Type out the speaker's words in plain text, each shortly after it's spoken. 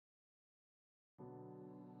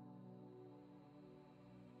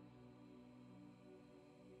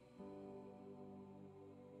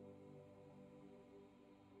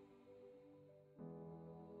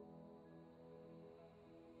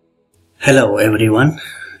Hello everyone.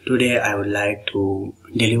 Today I would like to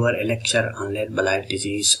deliver a lecture on lead blight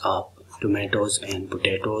disease of tomatoes and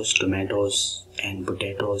potatoes. Tomatoes and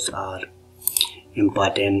potatoes are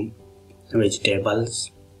important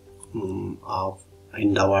vegetables in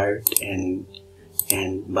the world,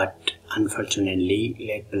 but unfortunately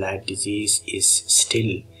lead blight disease is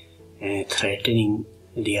still threatening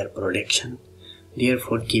their production.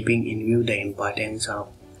 Therefore, keeping in view the importance of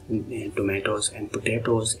tomatoes and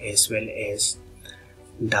potatoes as well as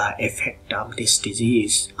the effect of this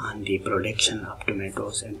disease on the production of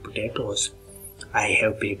tomatoes and potatoes, I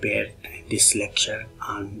have prepared this lecture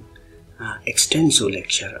on extensive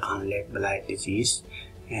lecture on lead blight disease.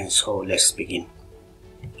 And so let's begin.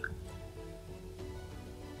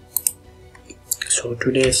 So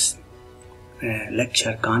today's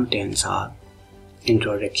lecture contents are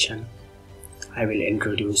introduction. I will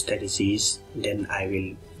introduce the disease, then I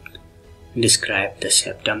will describe the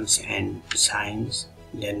symptoms and signs,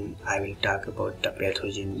 then I will talk about the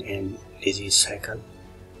pathogen and disease cycle,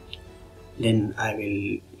 then I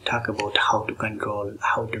will talk about how to control,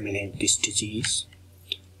 how to manage this disease,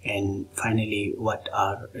 and finally what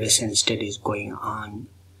are recent studies going on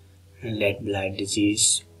in lead blight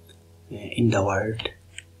disease in the world,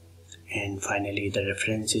 and finally the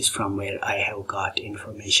references from where I have got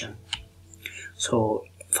information. So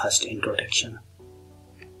first, introduction.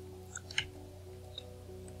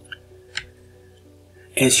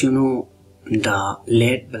 As you know, the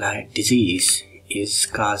lead blight disease is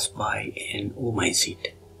caused by an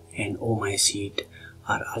oomycete, and oomycete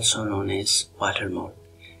are also known as water mold,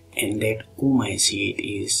 and that oomycete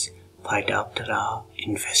is Phytophthora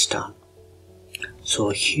infestans. So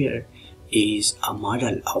here is a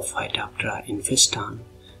model of Phytophthora infestans.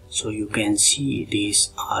 So you can see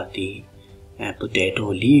these are the potato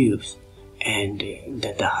leaves, and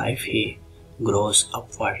that the hyphae grows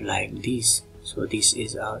upward like this. So this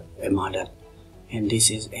is a model, and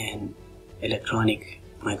this is an electronic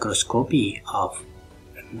microscopy of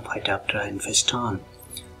Phytophthora infestans.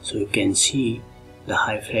 So you can see the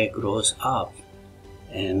hyphae grows up,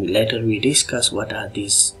 and later we discuss what are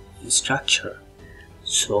these structure.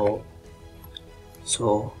 So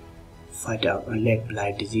lead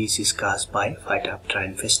blight disease is caused by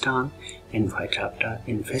Phytophthora infestans, and Phytophthora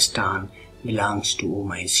infestans belongs to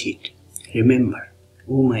oomycete. Remember,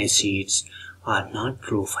 oomycetes are not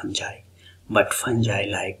true fungi, but fungi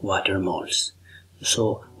like water molds.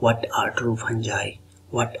 So what are true fungi?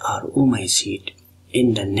 What are oomycete?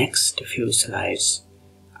 In the next few slides,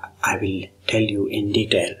 I will tell you in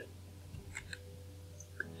detail.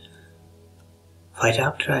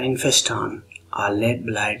 Phytophthora infestans are lead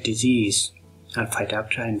blight disease, or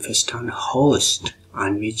Phytophthora infestans host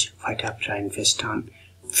on which Phytophthora infestans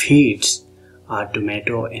feeds are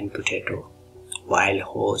tomato and potato, while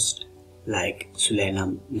hosts like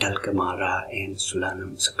Solanum dulcamara and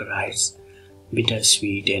Solanum saccharides,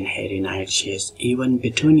 bittersweet and hairy nightshades, even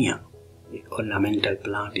petunia, the ornamental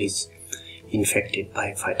plant, is infected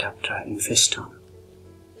by Phytophthora infestans.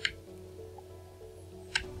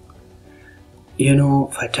 You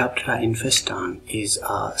know, Phytophthora infestans is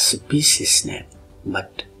a species name,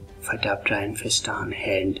 but Phytophthora infestans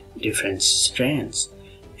had different strains,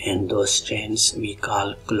 and those strains we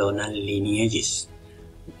call clonal lineages.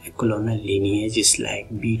 Clonal lineages like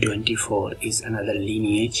B24 is another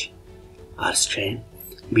lineage or strain,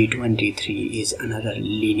 B23 is another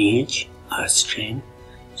lineage or strain.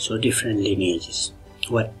 So different lineages.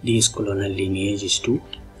 What these clonal lineages do?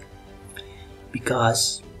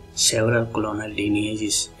 Because several clonal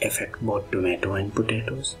lineages affect both tomato and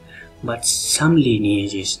potatoes, but some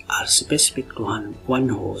lineages are specific to one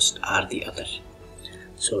host or the other.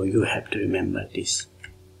 So you have to remember this.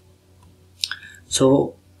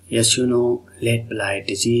 So yes, you know, lead blight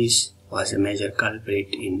disease was a major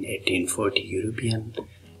culprit in 1840 European,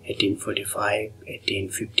 1845,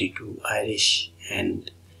 1852 Irish,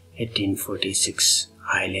 and 1846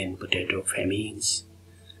 Highland potato famines.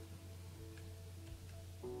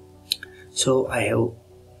 So I have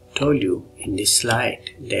told you in this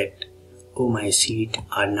slide that oomycete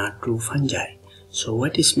are not true fungi. So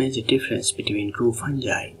what is major difference between true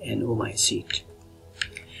fungi and oomycete?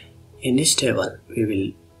 In this table we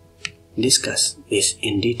will discuss this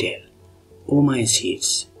in detail.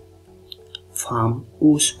 Oomycetes form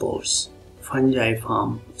oospores, fungi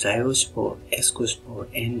form zoospore, ascospore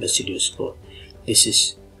and basidiospore. This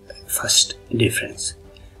is first difference.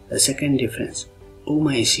 The second difference,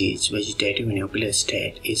 oomycetes vegetative nuclear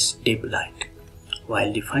state is diploid,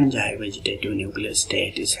 while the fungi vegetative nuclear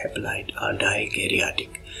state is haploid or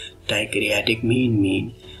dikaryotic. Dikaryotic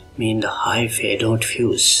mean the hyphae don't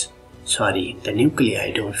fuse. the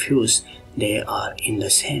nuclei don't fuse, they are in the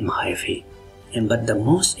same hyphae. But the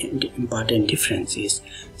most important difference is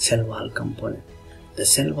cell wall component. The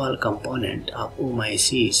cell wall component of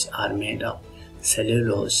oomycetes are made of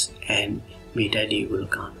cellulose and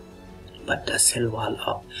beta-D-glucan. But the cell wall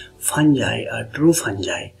of fungi or true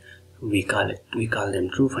fungi, we call them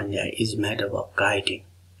true fungi, is made up of chitin.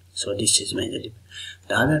 So this is major difference.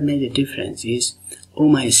 The other major difference is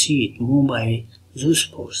oomycete move by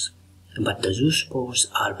zoospores, but the zoospores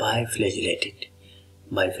are biflagellated.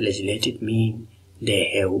 Biflagellated means they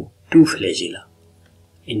have two flagella.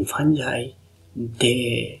 In fungi,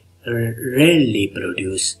 they rarely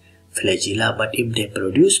produce flagella, but if they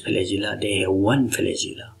produce flagella, they have one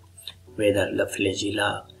flagella. Whether the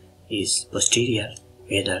flagella is posterior,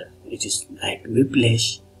 whether it is like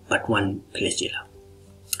whiplash, but one flagella.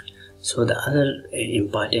 So the other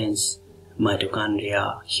importance,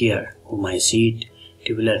 mitochondria here, oomycete,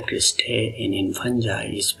 tubular cristae, and in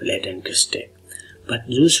fungi is flattened cristae. But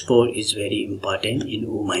zoospore is very important in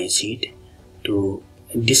oomycete to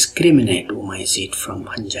discriminate oomycete from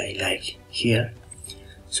fungi, like here.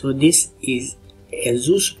 So this is a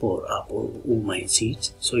zoospore of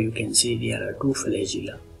oomycetes. So you can see there are two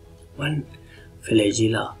flagella.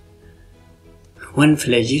 One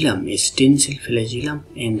flagellum is tinsel flagellum,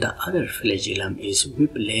 and the other flagellum is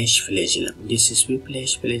whiplash flagellum. This is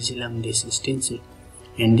whiplash flagellum, this is tinsel,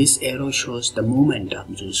 and this arrow shows the movement of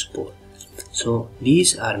zoospore. So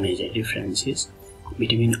these are major differences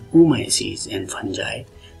between oomycetes and fungi.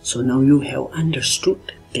 So now you have understood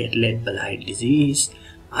that lead blight disease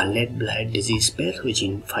or lead blight disease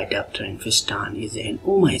pathogen Phytophthora infestans is an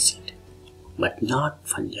oomycete, but not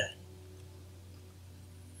fungi.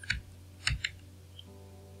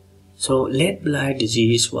 So lead blight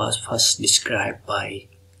disease was first described by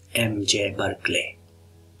M.J. Berkeley.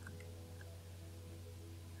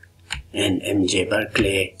 And M.J.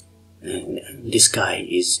 Berkeley, this guy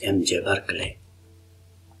is M.J. Berkeley.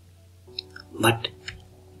 But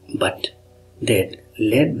that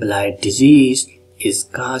lead blight disease is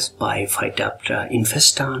caused by Phytophthora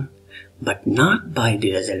infestans, but not by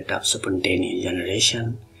the result of spontaneous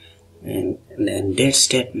generation. And that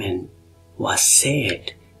statement was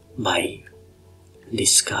said by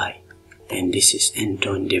this guy, and this is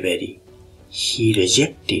Antoine Devery. He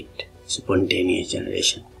rejected spontaneous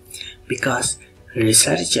generation because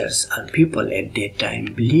researchers or people at that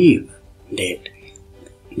time believe that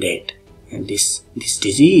this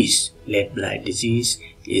disease, lead blight disease,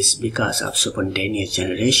 is because of spontaneous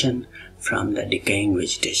generation from the decaying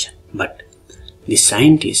vegetation. But the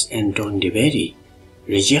scientist Antoine Devery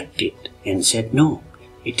rejected and said no,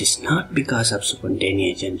 it is not because of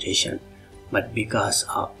spontaneous generation, but because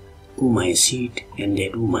of oomycete, and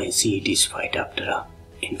that oomycete is Phytophthora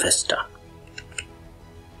infestans.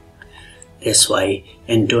 That's why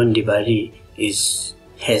Antoine Devery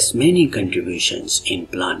has many contributions in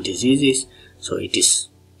plant diseases, so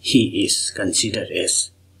he is considered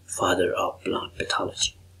as father of plant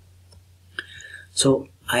pathology. So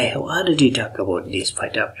I have already talked about this.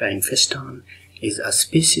 Phytophthora infestans is a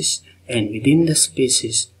species, and within the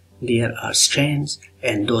species there are strains,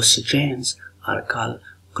 and those strains are called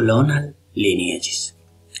clonal lineages.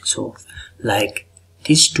 So like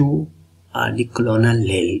these two are the clonal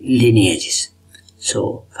lineages.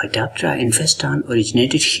 So Phytophthora infestans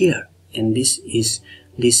originated here, and this is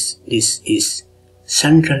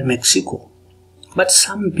central Mexico. But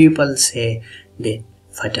some people say that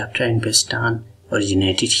Phytophthora infestans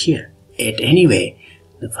originated here. Anyway,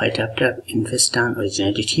 the Phytophthora infestans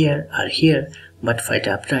originated here or here, but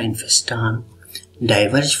Phytophthora infestans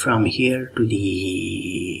diverged from here to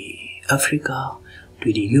the Africa,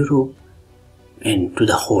 to the Europe, and to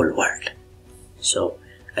the whole world. So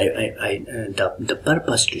the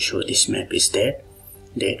purpose to show this map is that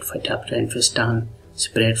Phytophthora infestans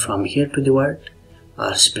spread from here to the world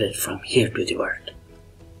or spread from here to the world.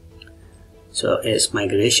 So as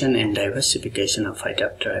migration and diversification of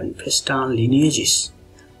Phytophthora infestans lineages,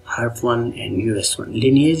 HERP1 and US1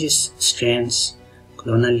 lineages, strains,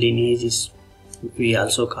 clonal lineages, we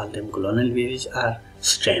also call them clonal lineages, are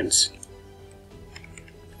strains.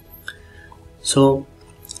 So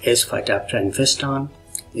as Phytophthora infestans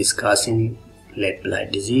is causing lead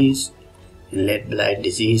blight disease, and lead blight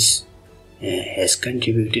disease has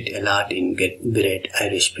contributed a lot in Great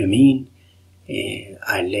Irish Famine,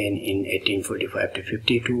 Ireland in 1845 to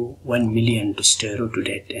 52, 1 million to starve to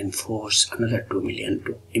death and force another 2 million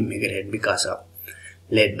to immigrate because of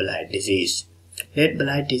lead blight disease. Lead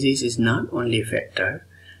blight disease is not only a factor,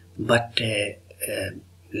 but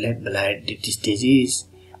lead blight disease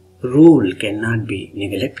rule cannot be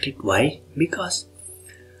neglected. Why? Because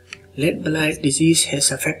lead blight disease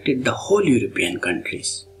has affected the whole European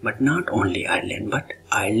countries, but not only Ireland, but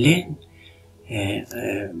Ireland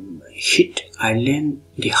hit Ireland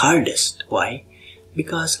the hardest. Why?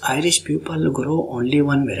 Because Irish people grow only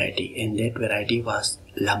one variety, and that variety was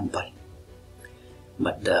lumper.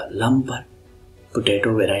 But the lumper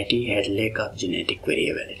potato variety had lack of genetic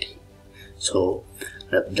variability. So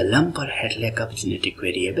the lumper had lack of genetic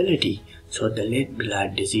variability, so the lead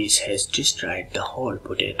blight disease has destroyed the whole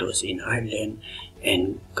potatoes in Ireland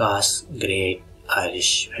and caused great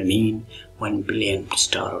Irish famine, 1 billion to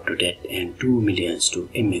starve to death and 2 million to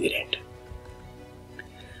immigrate.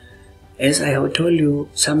 As I have told you,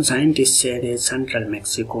 some scientists say that central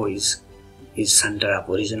Mexico is center of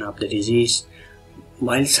origin of the disease,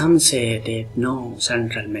 while some say that no,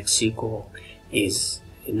 central Mexico is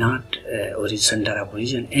not center of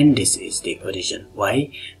origin, Andes is the origin.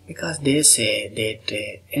 Why? Because they say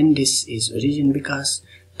that Andes is origin because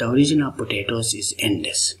the origin of potatoes is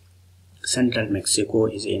Andes. Central Mexico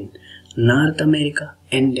is in North America,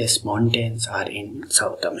 Andes mountains are in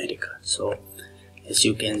South America. So as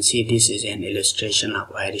you can see, this is an illustration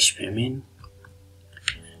of Irish famine,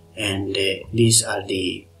 and these are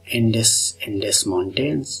the Andes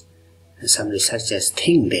mountains. And some researchers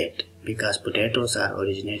think that because potatoes are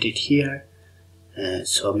originated here,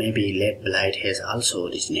 so maybe lead blight has also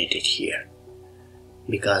originated here,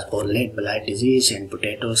 because both lead blight disease and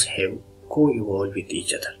potatoes have co-evolved with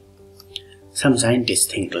each other. Some scientists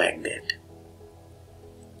think like that.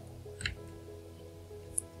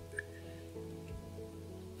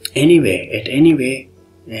 Anyway,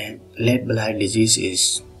 lead blight disease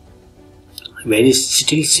is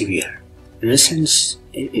still severe.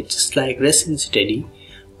 It's like recent study.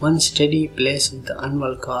 One study places the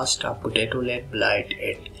annual cost of potato lead blight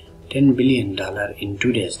at $10 billion in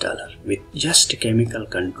today's dollar, with just chemical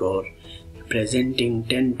control representing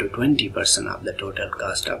 10 to 20% of the total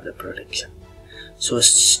cost of the production. So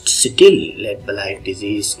still lead blight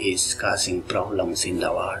disease is causing problems in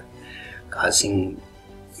the world, causing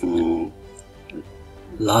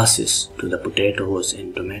losses to the potatoes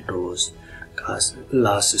and tomatoes, cause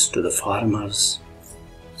losses to the farmers.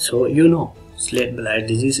 So you know, lead blight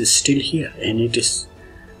disease is still here, and it is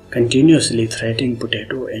continuously threatening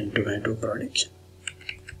potato and tomato production.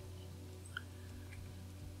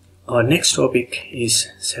 Our next topic is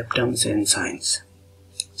symptoms and signs.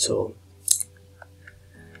 So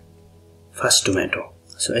first, tomato.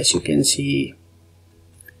 So as you can see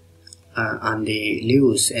on the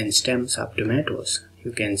leaves and stems of tomatoes,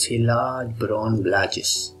 you can see large brown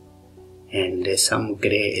blotches and some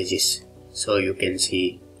gray edges. So you can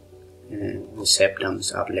see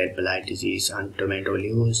symptoms of lead blight disease on tomato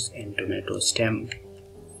leaves and tomato stem.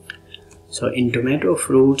 So in tomato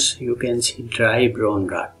fruits, you can see dry brown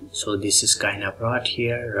rot. So this is kind of rot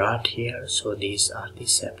here. So these are the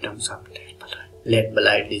symptoms of lead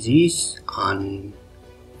blight disease on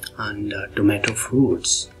the tomato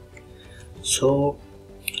fruits. So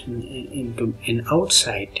in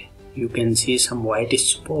outside, you can see some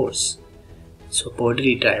whitish spores. So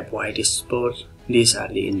powdery type whitish spores. These are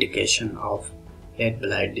the indication of lead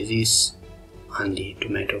blight disease on the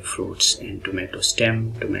tomato fruits and tomato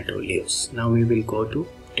stem, tomato leaves. Now we will go to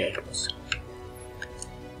potatoes.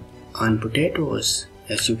 On potatoes,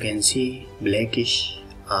 as you can see, blackish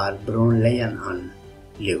or brown lion on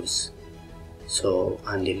leaves. So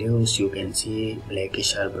on the leaves you can see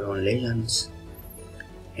blackish or brown lions,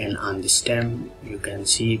 and on the stem you can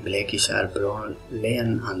see blackish or brown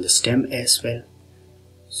lion on the stem as well.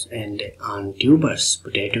 And on tubers,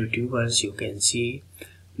 potato tubers, you can see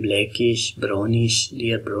blackish, brownish,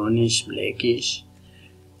 they are brownish, blackish,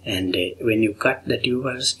 and when you cut the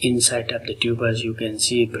tubers, inside of the tubers you can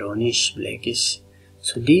see brownish, blackish.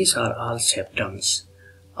 So these are all symptoms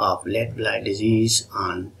of lead blight disease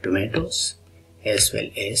on tomatoes as well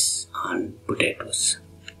as on potatoes.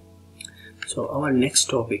 So our next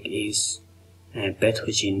topic is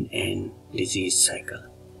pathogen and disease cycle.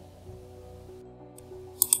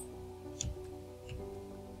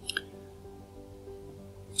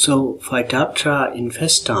 So Phytophthora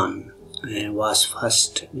infestans was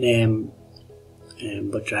first named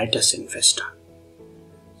Botrytis infestans.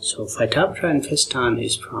 So Phytophthora infestans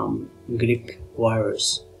is from Greek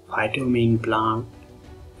words phyto mean plant.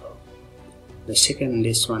 The second,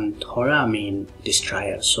 this one, thora mean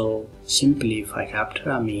destroyer. So simply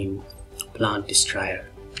Phytophthora mean plant destroyer.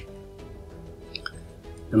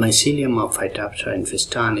 The mycelium of Phytophthora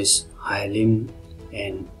infestans is hyaline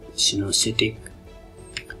and cynocytic.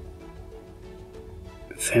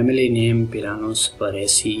 Family name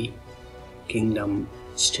Pyranospiraceae, kingdom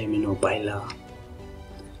Staminophylla.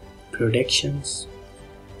 Productions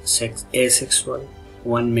asexual,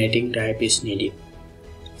 one mating type is needed.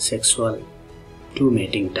 Sexual, two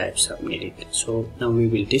mating types are needed. So now we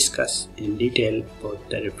will discuss in detail about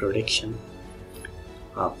the reproduction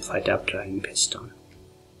of Phytophthora infestans.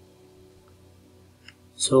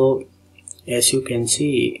 So as you can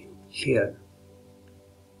see here,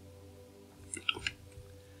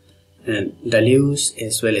 the leaves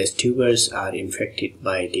as well as tubers are infected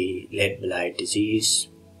by the lead blight disease.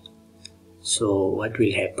 So what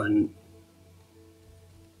will happen?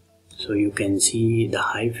 So you can see the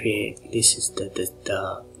hyphae. This is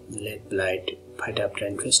the lead blight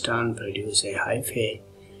Phytophthora infestans produce a hyphae,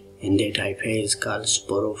 and that hyphae is called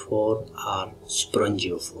sporophore or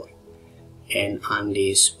spongiophore. And on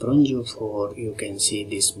the spongiophore you can see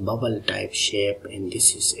this bubble type shape, and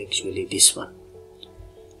this is actually this one,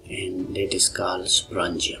 and that is called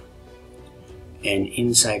sporangium. And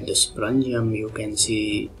inside the sporangium you can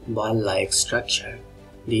see ball-like structure.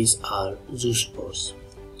 These are zoospores.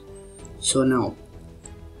 So now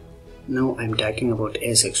I'm talking about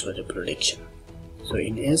asexual reproduction. So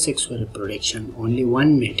in asexual reproduction, only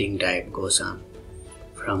one mating type goes on.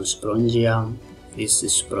 From sporangium, this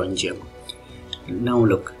is sporangium. Now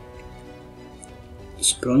look,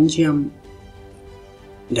 sporangium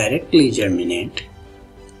directly germinate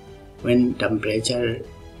when temperature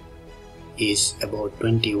is about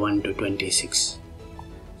 21 to 26.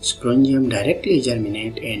 Sporangium directly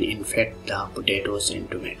germinate and infect the potatoes and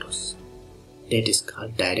tomatoes. That is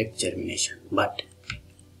called direct germination. But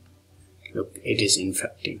look, it is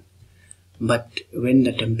infecting. But when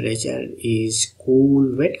the temperature is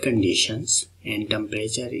cool, wet conditions, and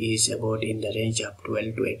temperature is about in the range of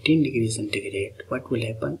 12 to 18 degrees centigrade, what will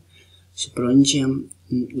happen? Sporangium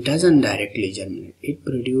doesn't directly germinate. It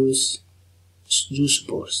produces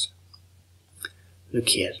zoospores. Look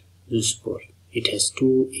here, zoospore. It has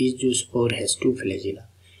two. Each zoospore has two flagella.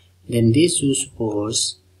 Then these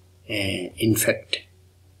zoospores infect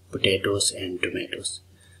potatoes and tomatoes.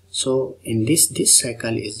 So in this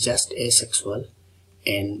cycle is just asexual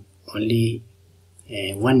and only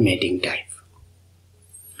one mating type.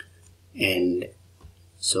 And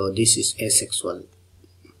so this is asexual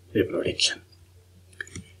reproduction.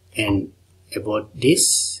 And about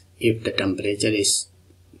this, if the temperature is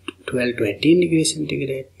 12 to 18 degrees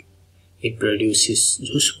centigrade, it produces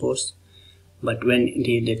zoospores. But when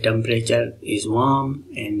the temperature is warm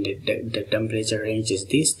and the temperature range is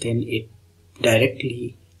this, then it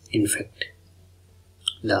directly infect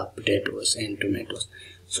the potatoes and tomatoes.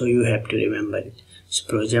 So you have to remember it.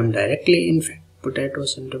 Sporangium directly infect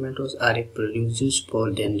potatoes and tomatoes, or it produces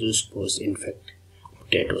zoospore, then zoospores infect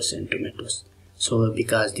potatoes and tomatoes. So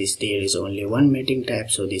because there is only one mating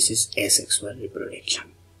type, so this is asexual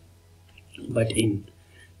reproduction. But in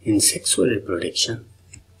sexual reproduction,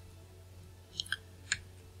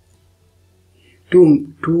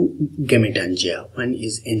 two gametangia, one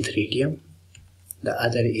is antheridium, the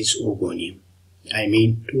other is oogonium. I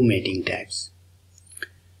mean two mating types.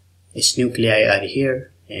 Its nuclei are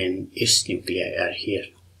here and its nuclei are here.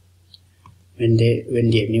 When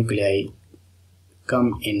the nuclei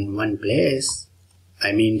come in one place,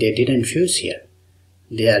 I mean they didn't fuse here.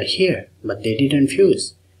 They are here, but they didn't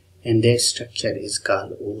fuse, and their structure is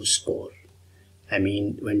called oospore. I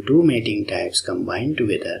mean when two mating types combine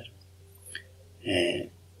together,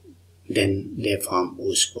 then they form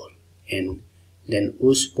oospore. And then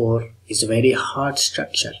oospore is a very hard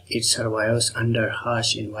structure. It survives under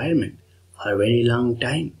harsh environment for a very long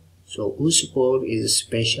time. So oospore is a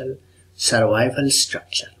special survival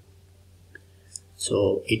structure.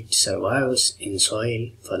 So it survives in soil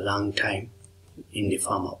for a long time in the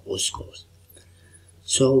form of oospores.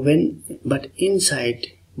 So but inside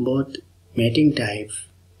both mating type,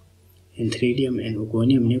 antheridium and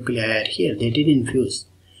oogonium nuclei are here. They didn't fuse.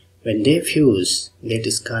 When they fuse, that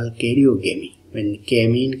is called karyogamy. When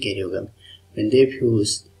karyogamy, when they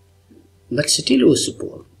fuse, but still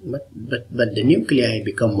oospore, but the nuclei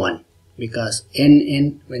become one, because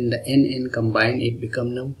NN, when the NN combine, it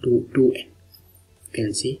become now 2N. You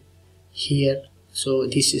can see here. So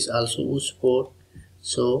this is also oospore.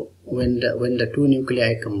 So when the two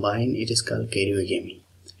nuclei combine, it is called karyogamy.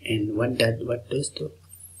 And what does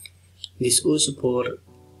this oospore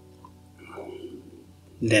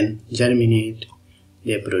then germinate,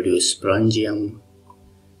 they produce sporangium,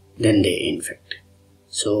 then they infect.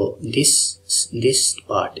 So this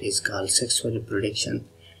part is called sexual reproduction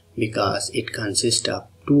because it consists of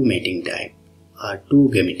two mating type or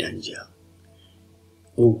two gametangia,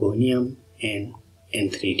 oogonium and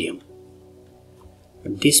antheridium.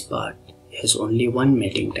 But this part has only one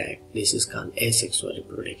mating type. This is called asexual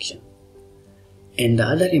reproduction. And the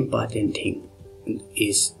other important thing,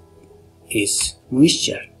 is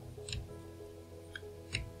moisture.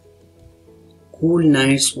 Cool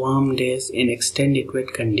nights, warm days, and extended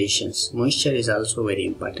wet conditions. Moisture is also very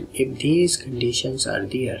important. If these conditions are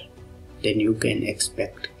there, then you can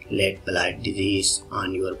expect lead blight disease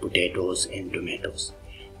on your potatoes and tomatoes.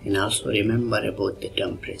 And also remember about the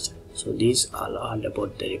temperature. So these are all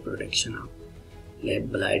about the reproduction of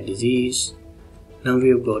lead blight disease. Now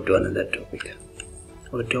we will go to another topic.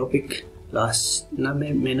 Our topic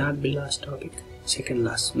may not be last topic, second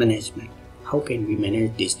last, management. How can we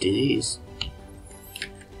manage this disease?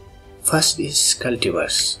 First is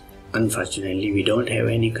cultivars. Unfortunately, we don't have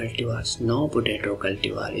any cultivars. No potato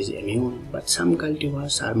cultivar is immune, but some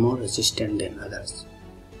cultivars are more resistant than others.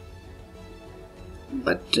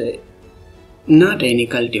 But not any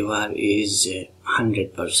cultivar is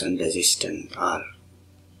 100% resistant, or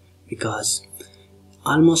because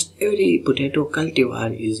almost every potato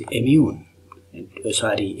cultivar is immune,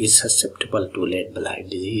 is susceptible to lead blight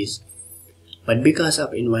disease. But because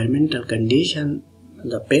of environmental condition,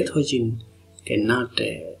 the pathogen cannot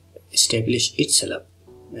establish itself,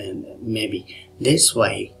 and maybe that's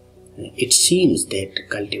why it seems that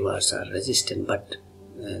cultivars are resistant. But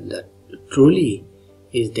the truly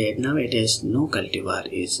is that nowadays no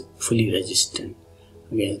cultivar is fully resistant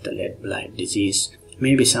against the lead blight disease.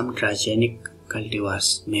 Maybe some transgenic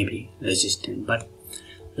cultivars may be resistant, but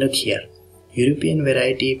look here. European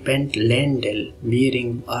variety Pent Landel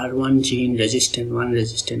bearing R1 gene resistant 1,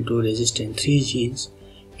 resistant 2, resistant 3 genes,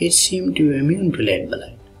 it seemed to be immune to lead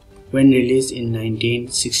blight when released in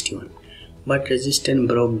 1961, but resistance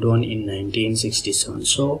broke down in 1967.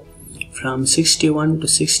 So from 61 to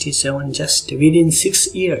 67, just within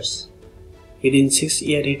 6 years,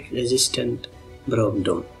 it resistant broke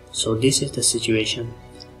down. So this is the situation.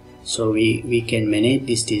 So we can manage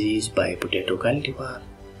this disease by potato cultivar,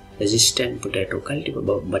 resistant potato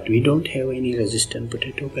cultivar, but we don't have any resistant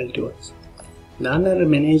potato cultivars. The other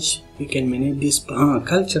we can manage these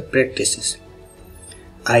culture practices.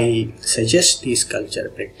 I suggest these culture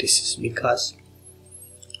practices because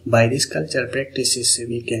by these culture practices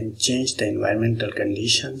we can change the environmental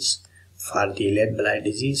conditions for the lead blight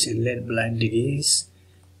disease, and lead blight disease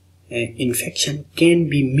infection can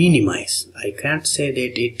be minimized. I can't say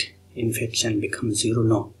that infection becomes zero,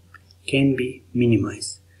 no, can be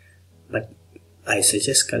minimized. But I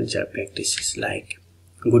suggest culture practices like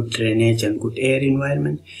good drainage and good air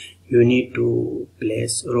environment. You need to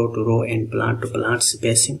place row to row and plant to plant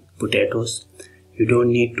spacing potatoes. You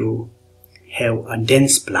don't need to have a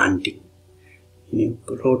dense planting.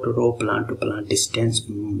 Row to row, plant to plant distance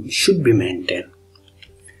should be maintained.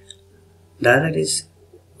 The other is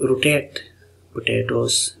rotate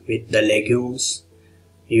potatoes with the legumes.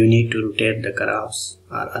 You need to rotate the crops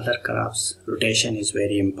or other crops. Rotation is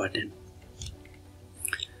very important.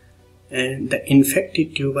 And the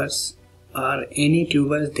infected tubers or any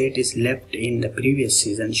tubers that is left in the previous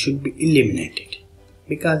season should be eliminated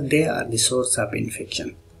because they are the source of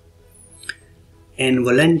infection. And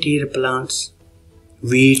volunteer plants,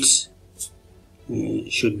 weeds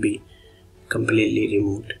should be completely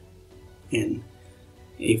removed. And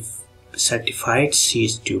if certified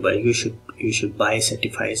seed tuber, you should buy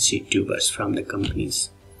certified seed tubers from the companies.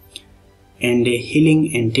 And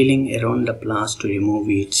hilling and tilling around the plants to remove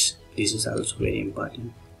weeds. This is also very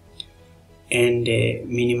important. And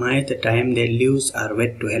minimize the time their leaves are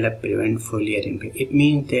wet to help prevent foliar infection. It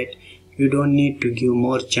means that you don't need to give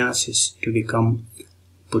more chances to become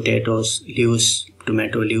potatoes leaves,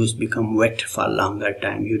 tomato leaves become wet for longer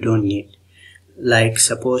time. You don't need. Like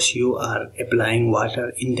suppose you are applying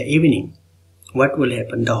water in the evening. What will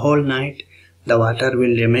happen? The whole night the water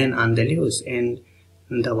will remain on the leaves, and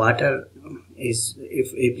the water is,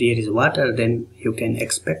 if there is water, then you can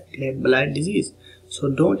expect lead blight disease. So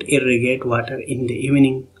don't irrigate water in the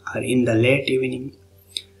evening or in the late evening,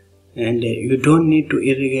 and you don't need to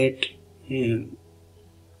irrigate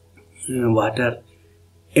water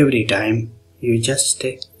every time.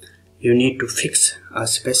 You need to fix a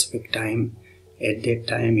specific time. At that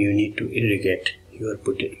time you need to irrigate your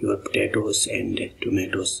potatoes and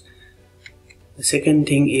tomatoes. The second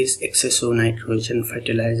thing is excessive nitrogen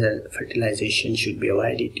fertilization should be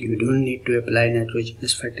avoided. You don't need to apply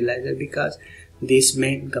nitrogenous fertilizer because these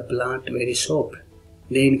make the plant very soft.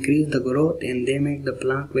 They increase the growth and they make the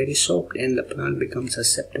plant very soft, and the plant becomes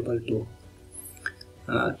susceptible to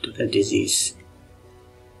the disease,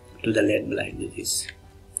 to the lead blight disease.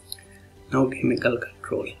 Now chemical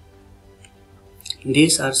control.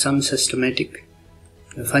 These are some systematic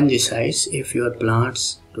fungicides. If your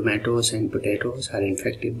plants, tomatoes and potatoes are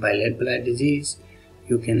infected by lead blight disease,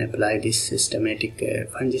 you can apply this systematic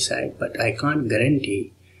fungicide, but I can't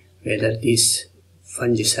guarantee whether these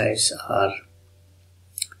fungicides are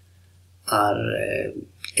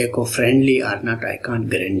eco-friendly or not. I can't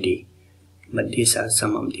guarantee, but these are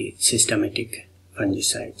some of the systematic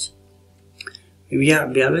fungicides.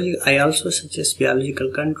 I also suggest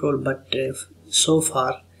biological control, but so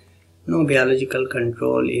far no biological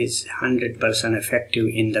control is 100% effective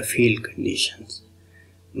in the field conditions.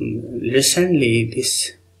 Recently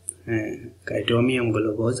this Chytomium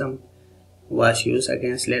globosum was used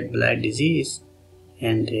against lead blight disease,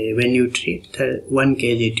 and when you treat the 1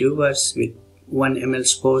 kg tubers with 1 ml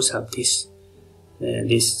spores of this,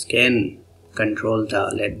 this can control the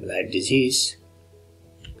lead blight disease.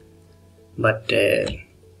 But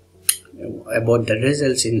about the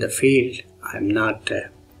results in the field, I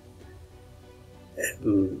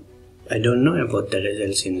don't know about the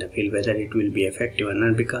results in the field, whether it will be effective or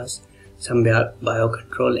not, because some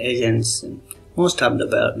biocontrol agents, most of the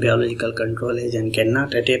biological control agents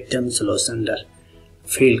cannot adapt themselves under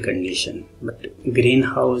field condition. But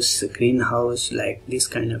greenhouse, like this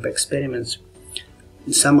kind of experiments,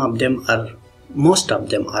 most of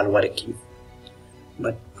them are working.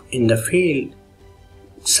 But in the field,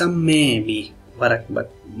 some may be work,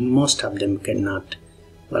 but most of them cannot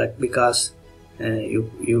work, because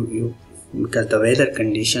because the weather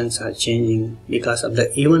conditions are changing,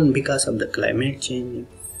 even because of the climate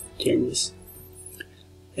changes.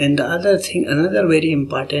 And the other thing, another very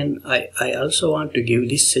important, I also want to give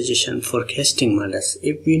this suggestion: forecasting models.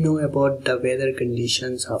 If we know about the weather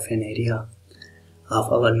conditions of an area,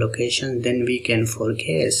 of our location, then we can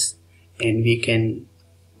forecast and we can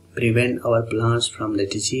prevent our plants from the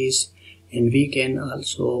disease, and we can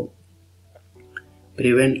also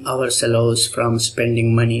prevent ourselves from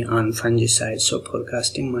spending money on fungicides. So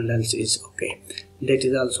forecasting models is okay. That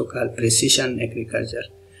is also called precision agriculture.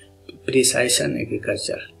 Precision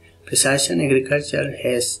agriculture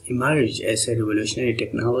has emerged as a revolutionary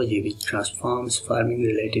technology which transforms farming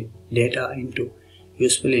related data into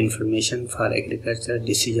useful information for agricultural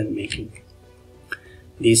decision making.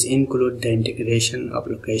 These include the integration of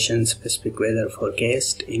location-specific weather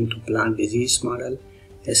forecast into plant disease model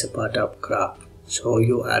as a part of crop. So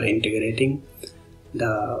you are integrating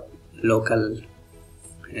the local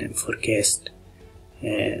forecast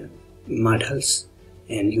models,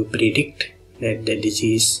 and you predict that the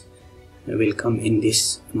disease will come in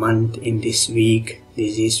this month, in this week,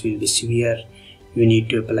 disease will be severe, you need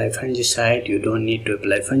to apply fungicide, you don't need to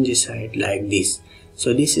apply fungicide, like this.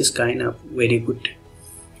 So this is kind of very good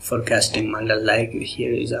forecasting model. Like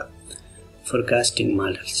here is a forecasting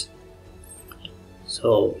models.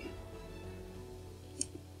 So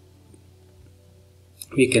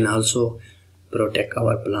we can also protect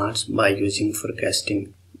our plants by using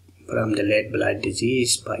forecasting from the lead blight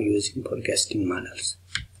disease by using forecasting models.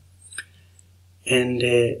 And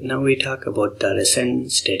now we talk about the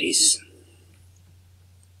recent studies.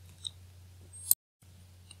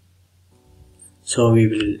 So we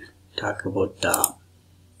will talk about the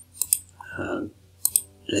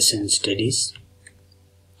recent studies.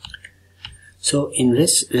 So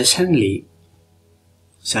recently,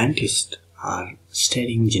 scientists are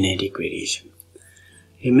studying genetic variation.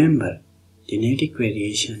 Remember, genetic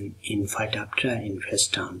variation in Phytophthora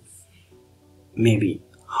infestans may be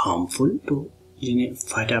harmful to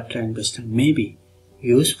Phytophthora infestans, may be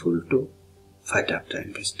useful to Phytophthora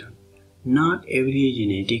infestans. Not every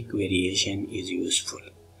genetic variation is useful.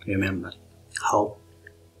 Remember how?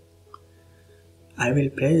 I will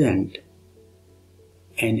present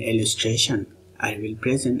an illustration. I will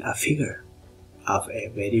present a figure of a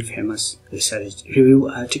very famous research review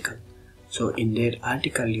article. So in that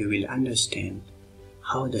article you will understand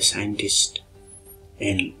how the scientists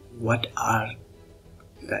and what are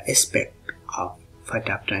the aspects of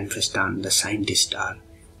Phytophthora infestans the scientists are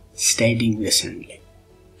studying recently.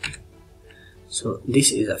 So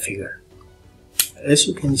this is a figure. As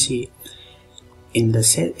you can see in the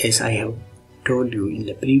cell, as I have told you in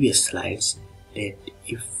the previous slides, that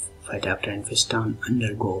if Phytophthora infestans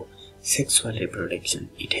undergo sexual reproduction,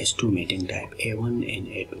 it has two mating types, A1 and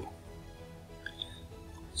A2.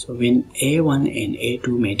 So when A1 and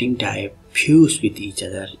A2 mating type fuse with each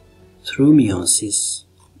other through meiosis,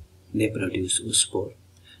 they produce oospore.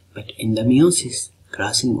 But in the meiosis,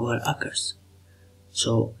 crossing over occurs.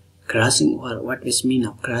 So crossing over, what is mean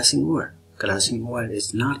of crossing over? Crossing over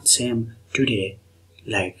is not same today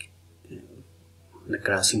like the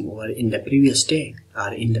crossing over in the previous day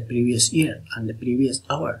or in the previous year or the previous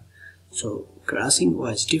hour. So crossing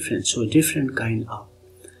over is different. So different kind of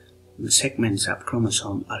segments of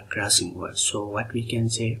chromosome are crossing over. So what we can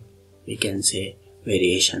say? We can say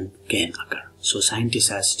variation can occur. So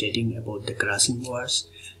scientists are studying about the crossing wars,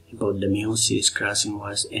 about the meiosis crossing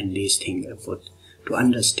wars, and these things about to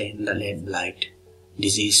understand the lead blight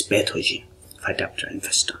disease pathogen, Phytophthora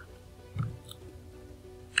infestans.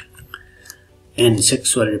 And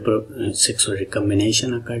sexual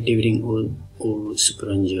recombination occur during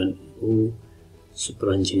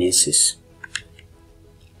oosporogenesis.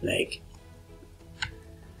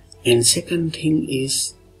 And second thing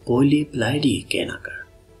is polyploidy can occur.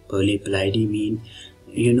 Polyploidy mean,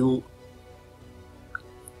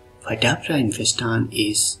 Phytophthora infestans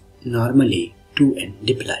is normally 2n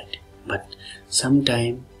diploid, but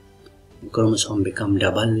sometime chromosome become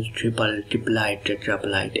double, triple, triploid,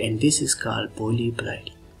 tetraploid, and this is called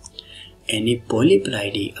polyploidy. And if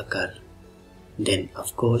polyploidy occur, then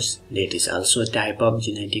of course that is also a type of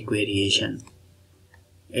genetic variation.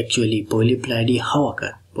 Actually, polyploidy how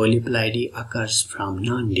occur? Polyploidy occurs from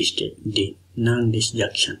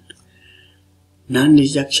non-disjunction.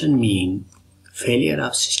 Non-disjunction mean failure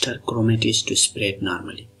of sister chromatids to spread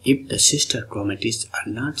normally. If the sister chromatids are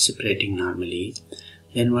not separating normally,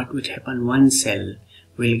 then what will happen? One cell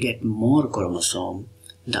will get more chromosome,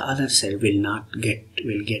 the other cell will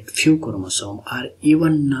get few chromosome, or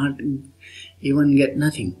even get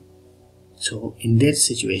nothing. So in that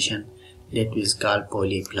situation, that is called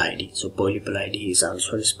polyploidy. So polyploidy is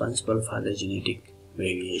also responsible for the genetic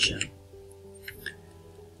variation.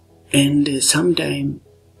 And sometimes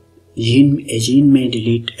a gene may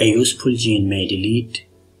delete, a useful gene may delete,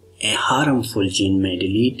 a harmful gene may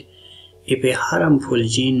delete. If a harmful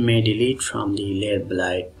gene may delete from the lead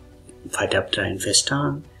blight Phytophthora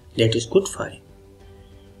infestans, that is good for it.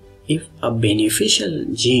 If a beneficial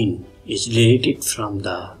gene is deleted from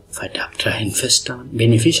the Phytophthora infestans,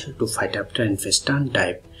 beneficial to Phytophthora infestans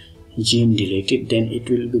type gene deleted, then it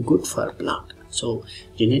will be good for plant. So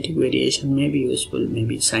genetic variation may be useful,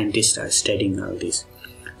 maybe scientists are studying all this.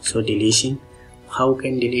 So deletion, how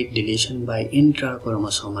can deletion by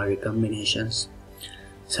intrachromosomal recombinations?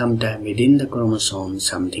 Sometime within the chromosome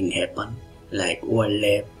something happen, like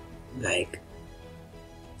overlap,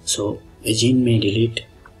 so a gene may delete,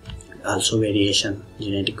 also variation,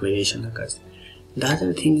 genetic variation occurs. The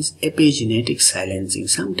other thing is epigenetic silencing.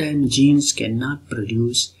 Sometimes genes cannot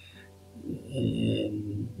produce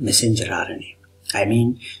messenger RNA. I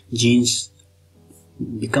mean, genes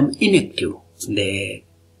become inactive. They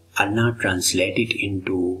are not translated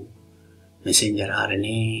into messenger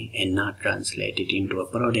RNA and not translated into a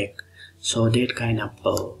product. So that kind of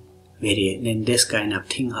variation, and this kind of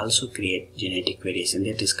thing also create genetic variation.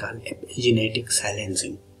 That is called epigenetic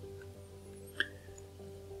silencing.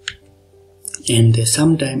 And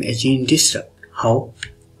sometimes a gene disrupt. How?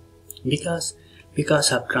 Because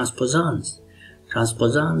of transposons.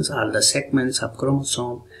 Transposons are the segments of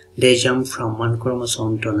chromosome. They jump from one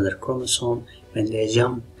chromosome to another chromosome. When they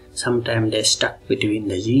jump, sometimes they stuck between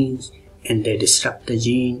the genes and they disrupt the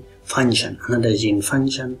gene function, another gene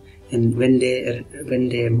function. And when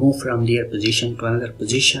they move from their position to another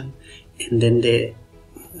position, and then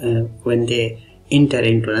when they enter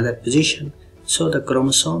into another position, so the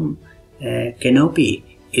chromosome canopy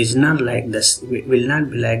is not like this, will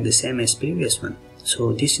not be like the same as previous one.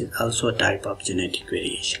 So this is also a type of genetic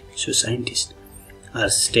variation. So scientists are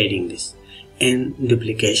studying this. And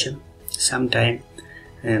duplication, sometimes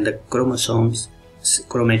the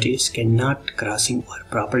chromatids cannot crossing over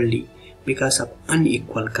properly because of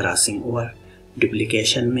unequal crossing over.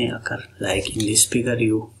 Duplication may occur, like in this figure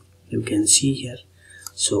you can see here.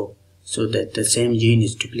 So that the same gene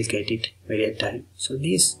is duplicated every time. So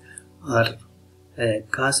these are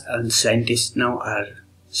cause, and scientists now are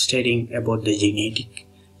studying about the genetic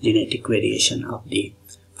variation of the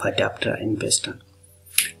Phytophthora infestans.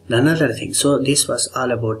 Another thing, so this was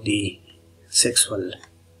all about the sexual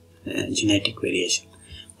genetic variation.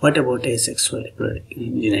 What about asexual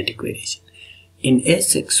genetic variation? In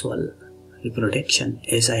asexual reproduction,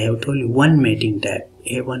 as I have told you, one mating type,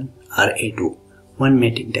 A1 or A2, one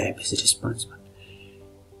mating type is responsible.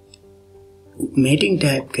 Mating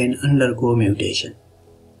type can undergo mutation.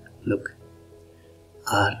 Look,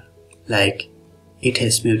 or like it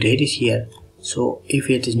has mutated here. So if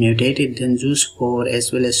it is mutated, then zoospore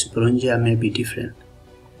as well as sporangia may be different.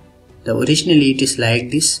 Originally it is like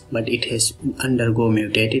this, but it has undergo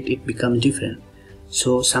mutated, it becomes different.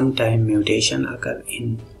 So sometime mutation occur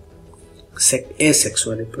in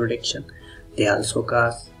asexual reproduction. They also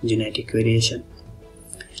cause genetic variation.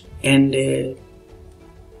 And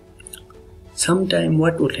sometime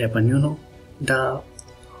what would happen, the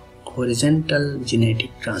horizontal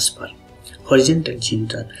genetic transfer, horizontal gene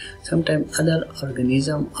transfer. Sometimes other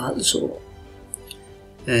organism also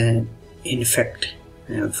infect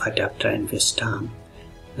Phytophthora infestans,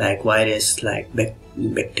 like virus, like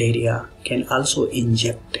bacteria, can also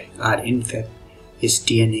inject or infect its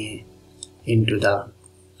DNA into the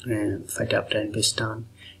Phytophthora infestans.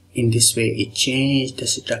 In this way, it changed the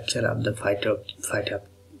structure of the Phytophthora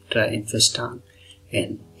infestans,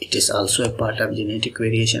 and it is also a part of genetic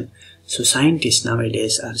variation. So scientists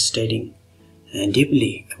nowadays are studying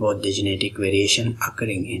deeply about the genetic variation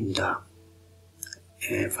occurring in the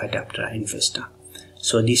Phytophthora infestans.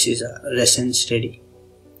 So this is a recent study.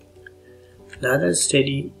 The other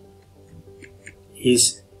study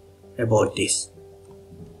is about this.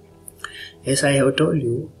 As I have told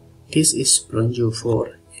you, this is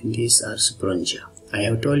Spongiophore and these are Sporongia. I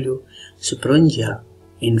have told you Sporongia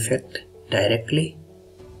infect directly,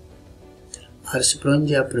 or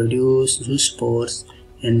Sporongia produce zoospores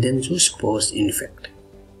and then zoospores infect.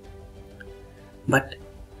 But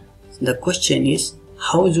the question is,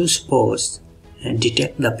 how zoospores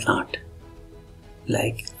detect the plant?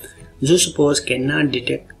 Like zoospores cannot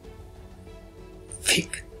detect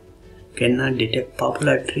fig, cannot detect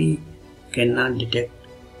poplar tree, cannot detect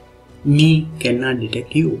me, cannot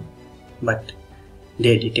detect you, but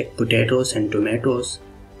they detect potatoes and tomatoes,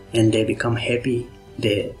 and they become happy.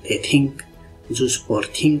 They think, zoospore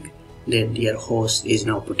think that their host is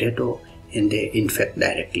now potato, and they infect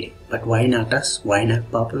directly. But why not us? Why not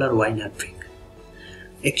poplar? Why not fig?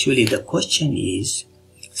 Actually, the question is,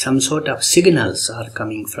 some sort of signals are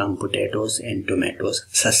coming from potatoes and tomatoes,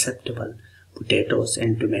 susceptible potatoes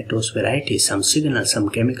and tomatoes varieties, some signals, some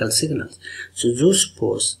chemical signals. So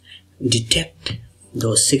zoospores detect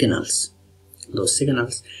those signals,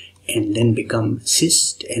 and then become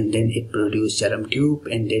cyst, and then it produces germ tube,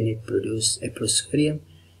 and then it produces episodium,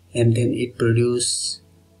 and then it goes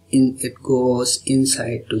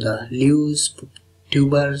inside to the leaves,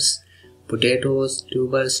 tubers, potatoes,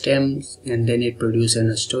 tuber stems, and then it produces an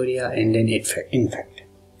astoria, and then it infect.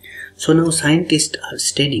 So now scientists are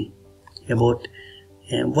studying about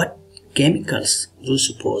what chemicals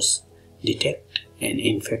zoospores detect and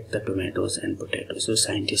infect the tomatoes and potatoes. So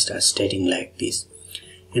scientists are studying like this.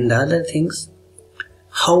 And the other things,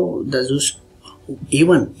 how the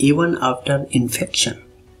even after infection,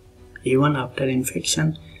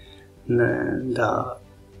 the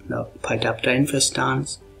Phytophthora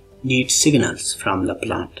infestans need signals from the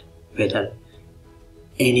plant, whether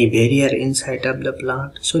any barrier inside of the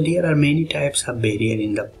plant. So there are many types of barrier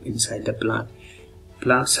inside the plant.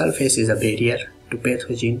 Plant surface is a barrier to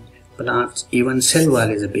pathogen. Plants, even cell wall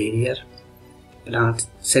is a barrier. Plant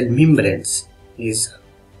cell membranes is,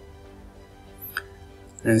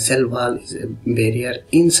 and cell wall is a barrier.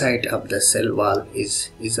 Inside of the cell wall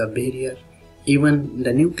is a barrier. Even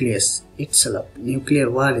the nucleus itself, nuclear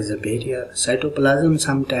wall is a barrier. Cytoplasm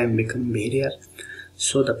sometimes become barrier.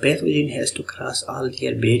 So the pathogen has to cross all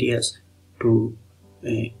their barriers to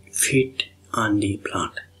feed on the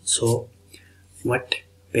plant. So what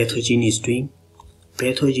pathogen is doing?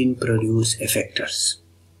 Pathogen produce effectors,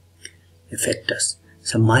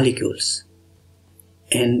 some molecules.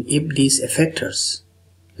 And if these effectors,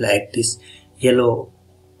 like this yellow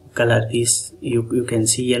color, this you can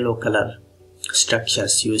see yellow color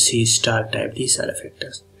structures, you see star type, these are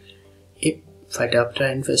effectors. If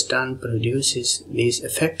Phytophthora infestans produces these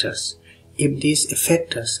effectors, if these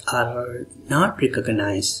effectors are not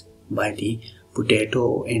recognized by the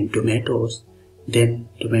potato and tomatoes, then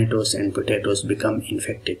tomatoes and potatoes become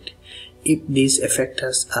infected. If these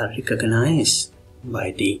effectors are recognized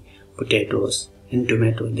by the potatoes and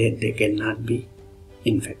tomatoes, then they cannot be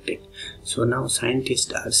infected. So now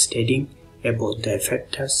scientists are studying about the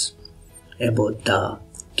effectors, about the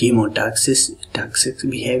chemotoxic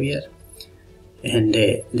behavior, and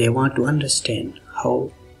they want to understand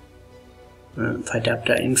how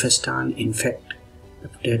Phytophthora infestans infect the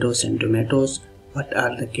potatoes and tomatoes. What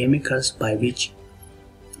are the chemicals by which,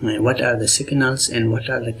 what are the signals and what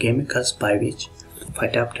are the chemicals by which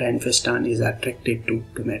Phytophthora infestans is attracted to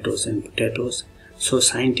tomatoes and potatoes. So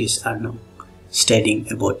scientists are now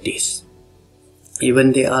studying about this.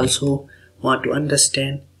 Even they also want to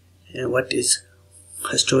understand what is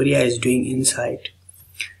astoria is doing inside,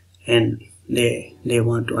 and they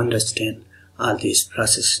want to understand all these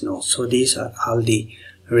processes now. So these are all the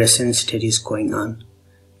recent studies going on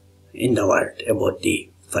in the world about the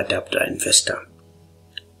Phytophthora infestans.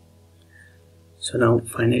 So now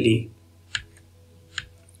finally,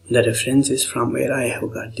 the references from where I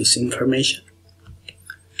have got this information.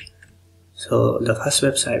 So the first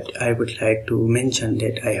website I would like to mention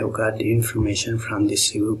that I have got the information from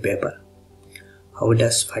this review paper. How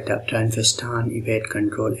does Phytophthora infestans evade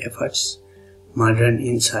control efforts? Modern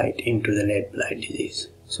insight into the lead blight disease.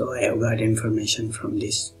 So I have got information from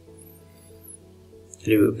this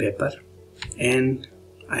review paper, and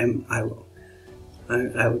I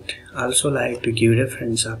would also like to give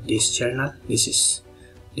reference of this journal. This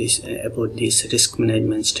is about this risk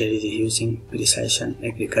management strategy using precision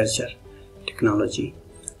agriculture technology.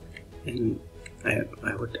 And I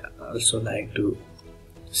would also like to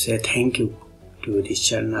say thank you to this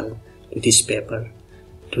journal, to this paper,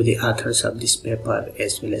 to the authors of this paper,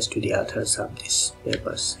 as well as to the authors of these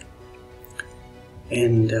papers.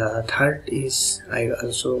 And third is, I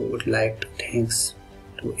also would like to thanks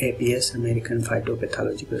to APS, American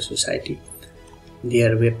Phytopathological Society,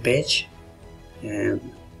 their web page, and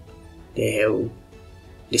they have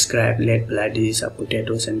described lead blight disease of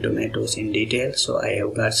potatoes and tomatoes in detail. So I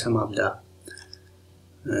have got some of the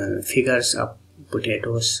figures of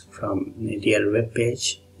potatoes from their web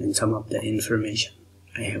page and some of the information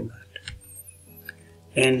I have got.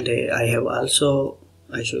 And I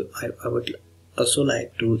would also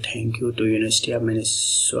like to thank you to University of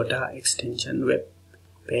Minnesota Extension web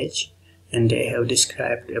page, and they have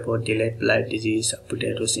described about the lead blight disease of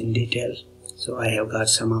potatoes in detail. So I have got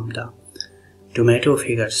some of the tomato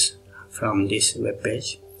figures from this web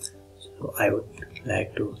page. So I would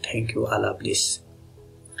like to thank you all of these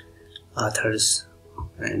authors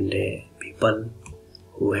and people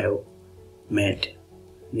who have made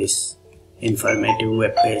this informative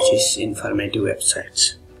web pages, informative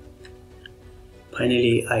websites.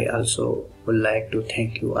 Finally, I also would like to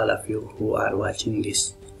thank you, all of you who are watching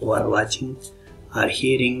this, or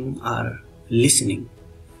hearing, or listening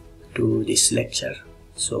to this lecture.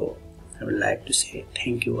 So I would like to say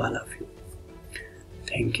thank you, all of you.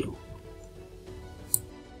 Thank you.